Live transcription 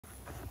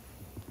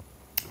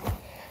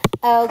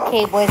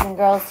Okay, boys and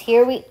girls,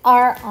 here we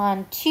are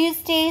on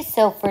Tuesday.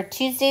 So for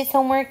Tuesday's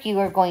homework, you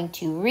are going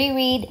to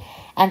reread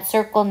and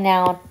circle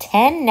now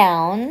 10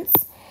 nouns.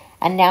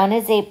 A noun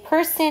is a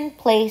person,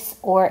 place,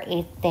 or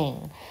a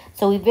thing.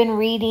 So we've been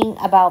reading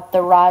about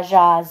the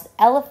Raja's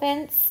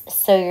elephants.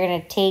 So you're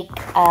going to take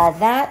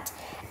that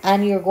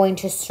and you're going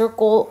to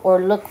circle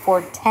or look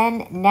for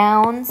 10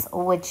 nouns,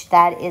 which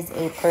that is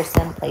a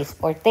person, place,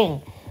 or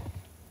thing.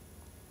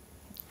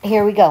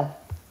 Here we go.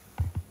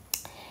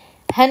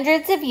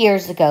 Hundreds of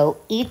years ago,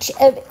 each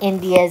of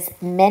India's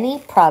many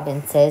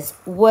provinces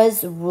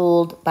was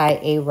ruled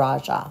by a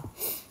Raja.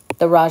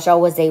 The Raja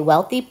was a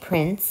wealthy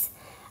prince.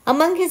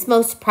 Among his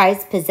most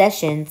prized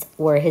possessions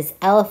were his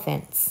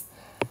elephants.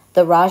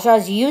 The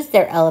Rajas used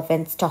their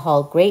elephants to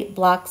haul great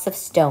blocks of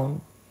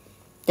stone.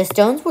 The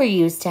stones were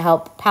used to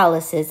help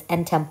palaces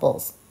and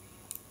temples.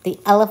 The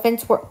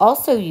elephants were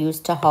also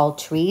used to haul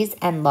trees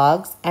and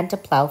logs and to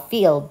plow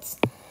fields.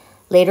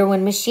 Later,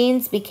 when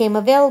machines became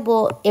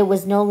available, it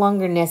was no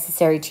longer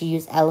necessary to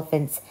use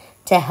elephants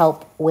to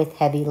help with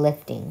heavy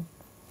lifting.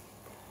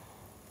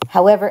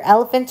 However,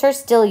 elephants are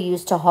still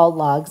used to haul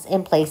logs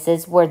in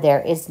places where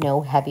there is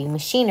no heavy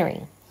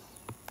machinery.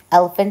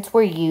 Elephants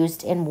were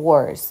used in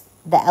wars.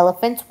 The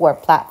elephants wore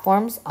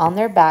platforms on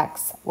their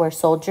backs where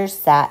soldiers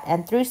sat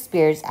and threw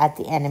spears at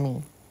the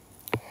enemy.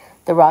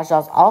 The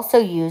Rajas also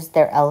used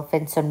their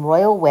elephants in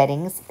royal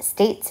weddings,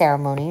 state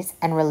ceremonies,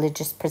 and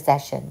religious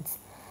processions.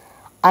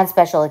 On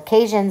special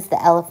occasions,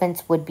 the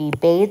elephants would be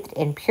bathed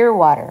in pure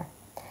water.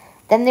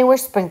 Then they were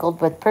sprinkled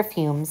with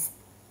perfumes.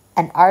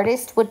 An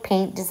artist would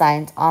paint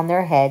designs on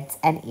their heads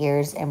and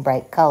ears in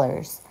bright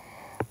colors.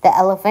 The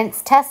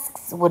elephants'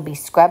 tusks would be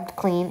scrubbed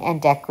clean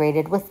and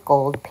decorated with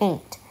gold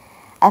paint.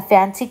 A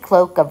fancy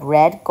cloak of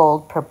red,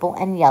 gold, purple,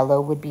 and yellow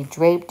would be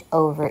draped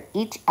over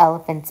each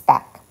elephant's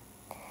back.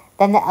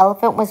 Then the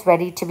elephant was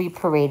ready to be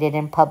paraded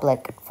in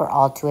public for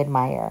all to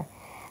admire.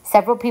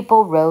 Several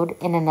people rode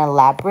in an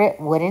elaborate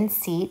wooden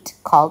seat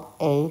called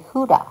a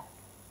huda.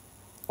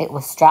 It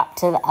was strapped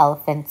to the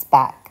elephant's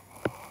back.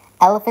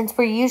 Elephants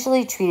were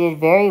usually treated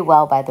very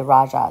well by the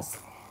Rajas.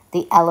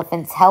 The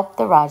elephants helped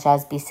the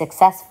Rajas be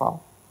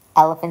successful.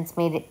 Elephants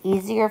made it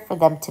easier for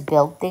them to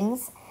build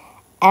things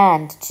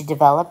and to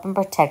develop and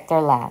protect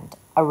their land.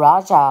 A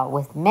Raja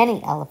with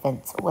many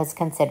elephants was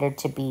considered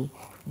to be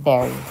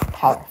very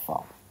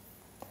powerful.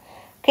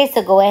 Okay,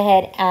 so go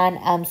ahead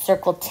and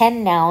circle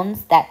 10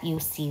 nouns that you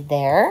see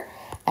there.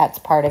 That's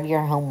part of your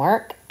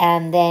homework.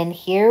 And then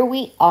here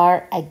we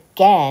are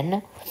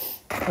again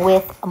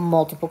with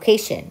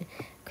multiplication.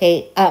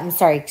 Okay,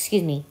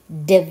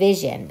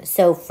 division.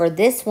 So for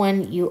this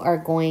one, you are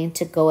going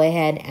to go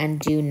ahead and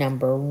do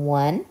number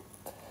 1.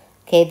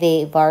 Okay,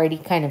 they've already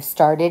kind of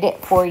started it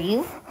for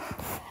you.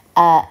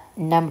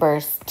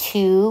 Numbers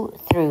 2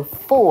 through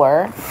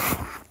 4.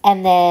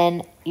 And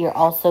then you're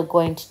also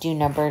going to do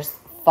numbers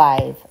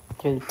 5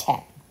 through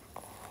 10.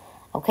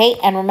 Okay,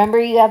 and remember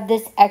you have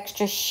this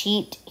extra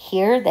sheet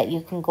here that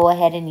you can go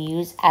ahead and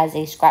use as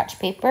a scratch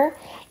paper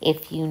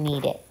if you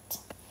need it.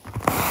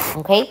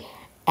 Okay,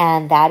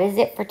 and that is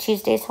it for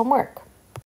Tuesday's homework.